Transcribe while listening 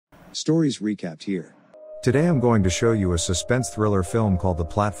Stories recapped here. Today I'm going to show you a suspense thriller film called The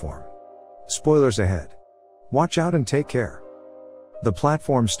Platform. Spoilers ahead. Watch out and take care. The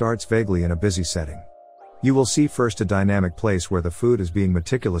Platform starts vaguely in a busy setting. You will see first a dynamic place where the food is being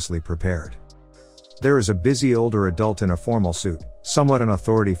meticulously prepared. There is a busy older adult in a formal suit, somewhat an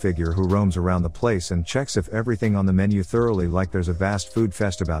authority figure who roams around the place and checks if everything on the menu thoroughly, like there's a vast food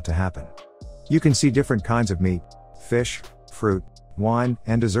fest about to happen. You can see different kinds of meat, fish, fruit, wine,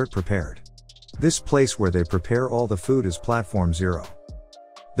 and dessert prepared. This place where they prepare all the food is Platform 0.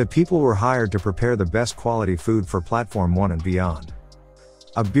 The people were hired to prepare the best quality food for Platform 1 and beyond.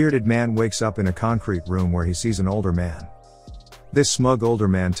 A bearded man wakes up in a concrete room where he sees an older man. This smug older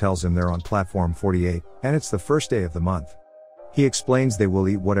man tells him they're on Platform 48, and it's the first day of the month. He explains they will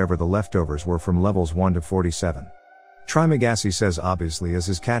eat whatever the leftovers were from levels 1 to 47. Trimagasi says obviously as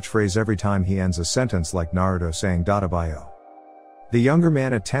his catchphrase every time he ends a sentence, like Naruto saying Databayo. The younger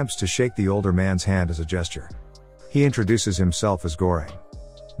man attempts to shake the older man's hand as a gesture. He introduces himself as Goreng.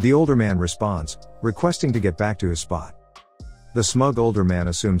 The older man responds, requesting to get back to his spot. The smug older man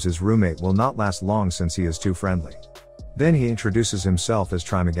assumes his roommate will not last long since he is too friendly. Then he introduces himself as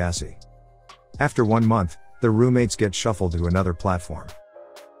Trimagasi. After 1 month, the roommates get shuffled to another platform.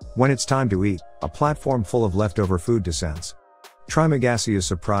 When it's time to eat, a platform full of leftover food descends. Trimagasi is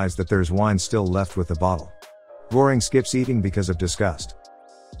surprised that there's wine still left with the bottle. Goreng skips eating because of disgust.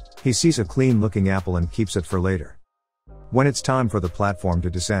 He sees a clean-looking apple and keeps it for later. When it's time for the platform to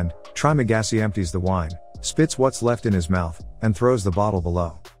descend, Trimagasi empties the wine, spits what's left in his mouth, and throws the bottle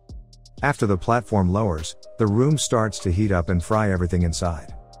below. After the platform lowers, the room starts to heat up and fry everything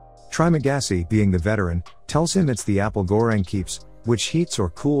inside. Trimagasi, being the veteran, tells him it's the apple Goreng keeps, which heats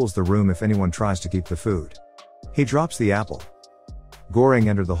or cools the room if anyone tries to keep the food. He drops the apple. Goreng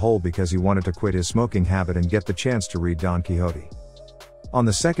entered the hole because he wanted to quit his smoking habit and get the chance to read Don Quixote. On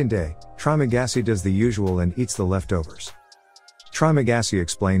the second day, Trimagasi does the usual and eats the leftovers. Trimagasi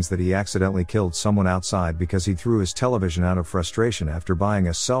explains that he accidentally killed someone outside because he threw his television out of frustration after buying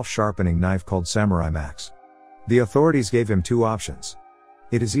a self-sharpening knife called Samurai Max. The authorities gave him 2 options.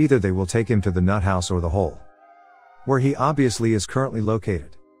 It is either they will take him to the nut house or the hole, where he obviously is currently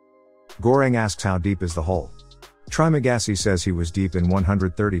located. Goreng asks how deep is the hole. Trimagasi says he was deep in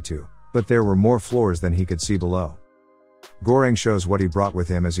 132, but there were more floors than he could see below. Goreng shows what he brought with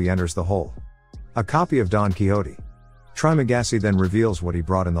him as he enters the hole. A copy of Don Quixote. Trimagasi then reveals what he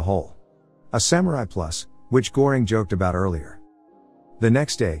brought in the hole. A Samurai Plus, which Goreng joked about earlier. The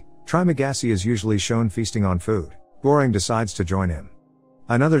next day, Trimagasi is usually shown feasting on food. Goreng decides to join him.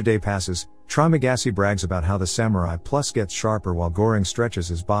 Another day passes. Trimagasi brags about how the Samurai Plus gets sharper while Goreng stretches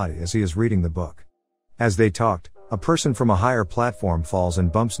his body as he is reading the book. As they talked, a person from a higher platform falls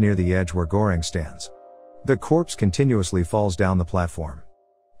and bumps near the edge where Goreng stands. The corpse continuously falls down the platform.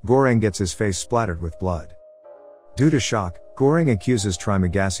 Goreng gets his face splattered with blood. Due to shock, Goreng accuses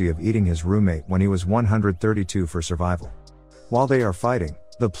Trimagasi of eating his roommate when he was 132 for survival. While they are fighting,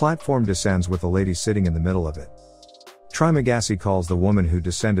 the platform descends with a lady sitting in the middle of it. Trimagasi calls the woman who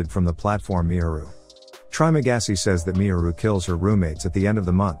descended from the platform Miharu. Trimagasi says that Miharu kills her roommates at the end of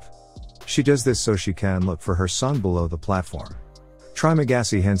the month. She does this so she can look for her son below the platform.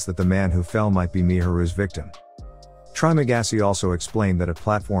 Trimagasi hints that the man who fell might be Miharu's victim. Trimagasi also explained that at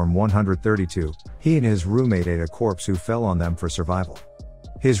platform 132, he and his roommate ate a corpse who fell on them for survival.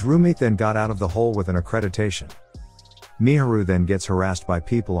 His roommate then got out of the hole with an accreditation. Miharu then gets harassed by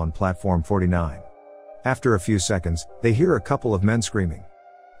people on platform 49. After a few seconds, they hear a couple of men screaming.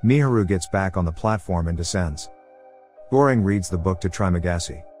 Miharu gets back on the platform and descends. Goreng reads the book to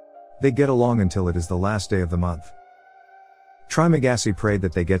Trimagasi. They get along until it is the last day of the month. Trimagasi prayed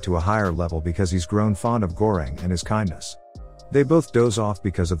that they get to a higher level because he's grown fond of Goreng and his kindness. They both doze off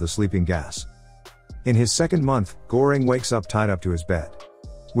because of the sleeping gas. In his second month, Goreng wakes up tied up to his bed,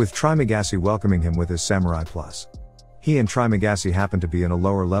 with Trimagasi welcoming him with his Samurai Plus. He and Trimagasi happen to be in a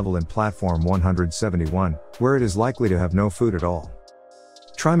lower level in platform 171, where it is likely to have no food at all.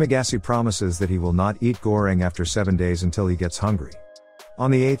 Trimagasi promises that he will not eat Goreng after 7 days until he gets hungry. On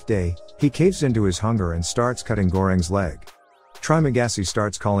the 8th day, he caves into his hunger and starts cutting Goreng's leg. Trimagasi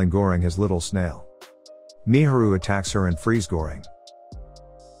starts calling Goreng his little snail. Miharu attacks her and frees Goreng.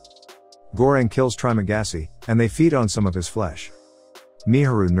 Goreng kills Trimagasi, and they feed on some of his flesh.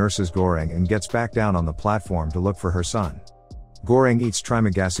 Miharu nurses Goreng and gets back down on the platform to look for her son. Goreng eats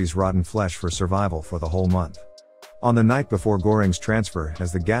Trimagasi's rotten flesh for survival for the whole month. On the night before Goreng's transfer,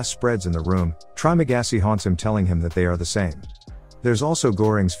 as the gas spreads in the room, Trimagasi haunts him, telling him that they are the same. There's also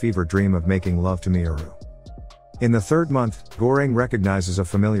Goreng's fever dream of making love to Miharu. In the 3rd month, Goreng recognizes a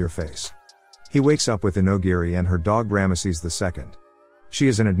familiar face. He wakes up with Inogiri and her dog Ramesses II. She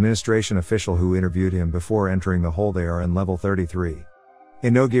is an administration official who interviewed him before entering the hole. They are in level 33.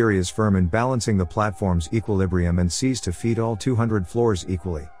 Inogiri is firm in balancing the platform's equilibrium and sees to feed all 200 floors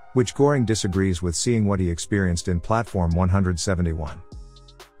equally, which Goring disagrees with, seeing what he experienced in platform 171.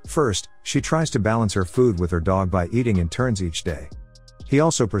 First, she tries to balance her food with her dog by eating in turns each day. He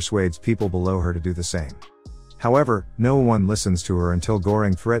also persuades people below her to do the same. However, no one listens to her until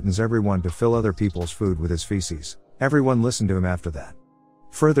Goring threatens everyone to fill other people's food with his feces. Everyone listened to him after that.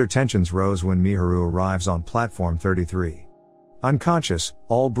 Further tensions rose when Miharu arrives on platform 33. Unconscious,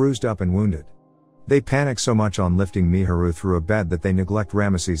 all bruised up and wounded. They panic so much on lifting Miharu through a bed that they neglect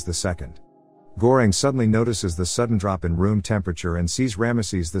Ramesses II. Goring suddenly notices the sudden drop in room temperature and sees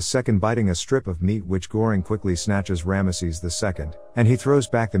Ramesses II biting a strip of meat, which Goring quickly snatches Ramesses II, and he throws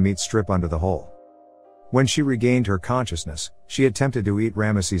back the meat strip under the hole. When she regained her consciousness, she attempted to eat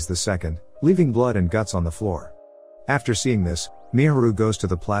Ramesses II, leaving blood and guts on the floor. After seeing this, Miharu goes to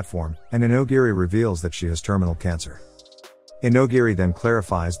the platform, and Inogiri reveals that she has terminal cancer. Inogiri then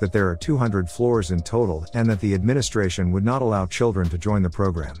clarifies that there are 200 floors in total and that the administration would not allow children to join the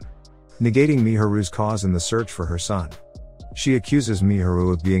program, negating Miharu's cause in the search for her son. She accuses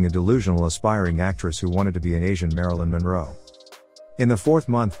Miharu of being a delusional aspiring actress who wanted to be an Asian Marilyn Monroe. In the 4th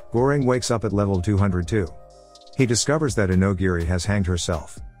month, Goring wakes up at level 202. He discovers that Inogiri has hanged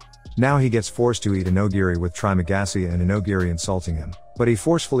herself. Now he gets forced to eat Inogiri with Trimagasi and Inogiri insulting him, but he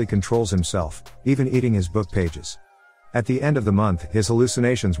forcefully controls himself, even eating his book pages. At the end of the month, his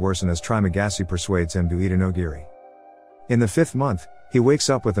hallucinations worsen as Trimagasi persuades him to eat Inogiri. In the 5th month, he wakes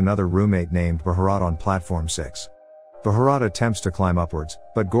up with another roommate named Bharat on platform 6. Bharat attempts to climb upwards,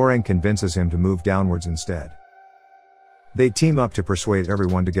 but Goring convinces him to move downwards instead. They team up to persuade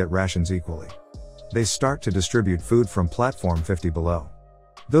everyone to get rations equally. They start to distribute food from platform 50 below.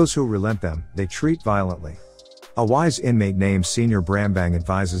 Those who relent them, they treat violently. A wise inmate named Senior Brambang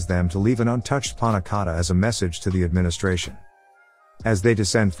advises them to leave an untouched panna cotta as a message to the administration. As they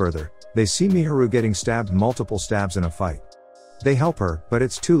descend further, they see Miharu getting stabbed multiple stabs in a fight. They help her, but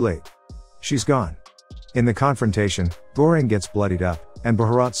it's too late. She's gone. In the confrontation, Goring gets bloodied up, and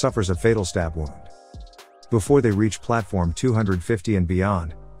Bharat suffers a fatal stab wound. Before they reach platform 250 and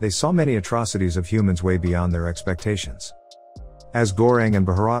beyond, they saw many atrocities of humans way beyond their expectations. As Goring and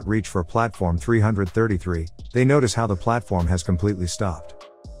Bharat reach for platform 333, they notice how the platform has completely stopped.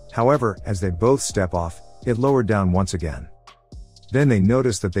 However, as they both step off, it lowered down once again. Then they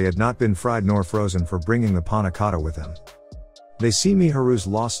notice that they had not been fried nor frozen for bringing the panna cotta with them. They see Miharu's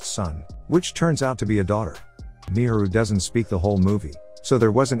lost son, which turns out to be a daughter. Miharu doesn't speak the whole movie, so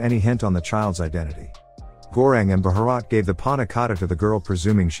there wasn't any hint on the child's identity. Goring and Bharat gave the panna cotta to the girl,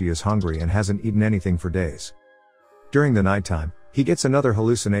 presuming she is hungry and hasn't eaten anything for days. During the nighttime, he gets another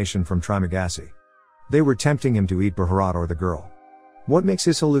hallucination from Trimagasi. They were tempting him to eat Bharat or the girl. What makes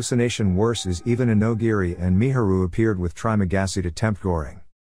his hallucination worse is even Inogiri and Miharu appeared with Trimagasi to tempt Goring.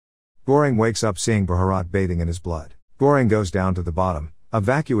 Goring wakes up seeing Bharat bathing in his blood. Goring goes down to the bottom. A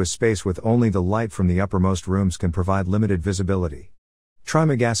vacuous space with only the light from the uppermost rooms can provide limited visibility.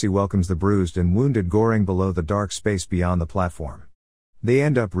 Trimagasi welcomes the bruised and wounded Goring below the dark space beyond the platform. They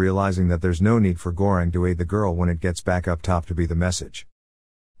end up realizing that there's no need for Goring to aid the girl when it gets back up top to be the message.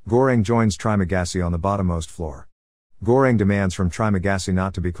 Goring joins Trimagasi on the bottommost floor. Goring demands from Trimagasi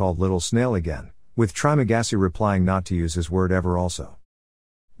not to be called Little Snail again, with Trimagasi replying not to use his word ever also.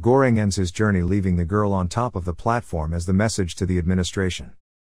 Goring ends his journey leaving the girl on top of the platform as the message to the administration.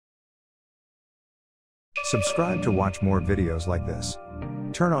 Subscribe to watch more videos like this.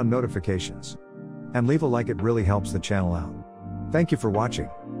 Turn on notifications. And leave a like, it really helps the channel out. Thank you for watching.